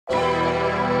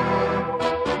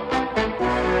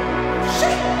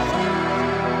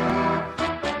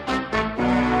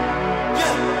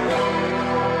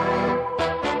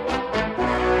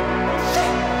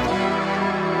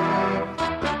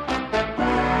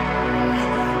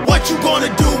you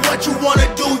gonna do? What you wanna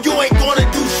do? You ain't gonna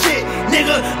do shit,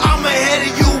 nigga. I'm ahead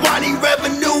of you. I need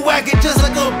revenue, acting just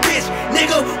like a bitch,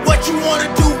 nigga. What you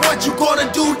wanna do? What you gonna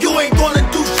do? You ain't gonna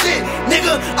do shit,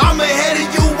 nigga. I'm ahead of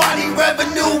you. I need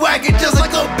revenue, acting just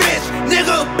like a bitch,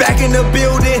 nigga. Back in the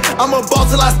building, I'm a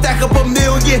boss till I stack up a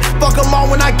million. Fuck them all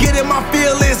when I get in my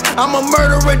feelings. I'm a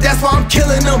murderer, that's why I'm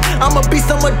killing them. I'm a beast,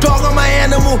 I'm a dog, I'm an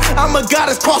animal. I'm a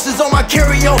goddess, crosses on my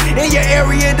carry-on. In your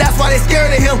area, that's why they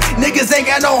scared of him. Niggas ain't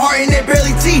got no heart and they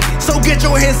barely teeth. So get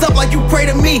your hands up like you pray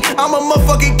to me. I'm a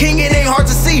motherfucking king, it ain't hard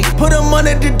to see. Put him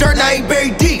under the dirt, now he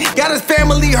buried deep. Got his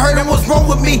family hurting, what's wrong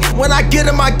with me? When I get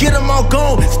him all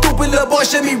gone. Stupid little boy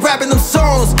should be rapping them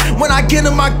songs. When I get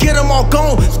him all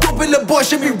gone. Stupid little boy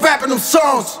should be rapping them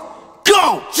songs.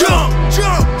 Go! Jump,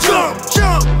 jump, jump,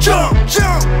 jump, jump,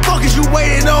 jump. Fuck is you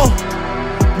waiting on?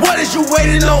 What is you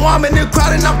waiting on? I'm in the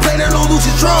crowd and I'm playing no lose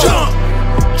control. Jump,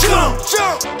 jump,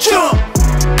 jump, jump.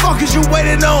 Fuck is you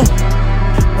waiting on?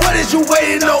 What is you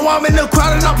waiting on? I'm in the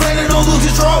crowd and I'm playing no lose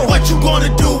control. What you gonna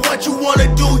do? What you wanna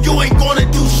do? You ain't gonna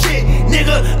do shit,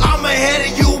 nigga. I'm ahead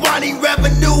of you. I need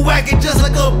revenue, acting just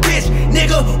like a bitch,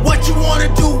 nigga. What you wanna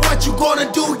do? What you gonna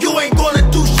do?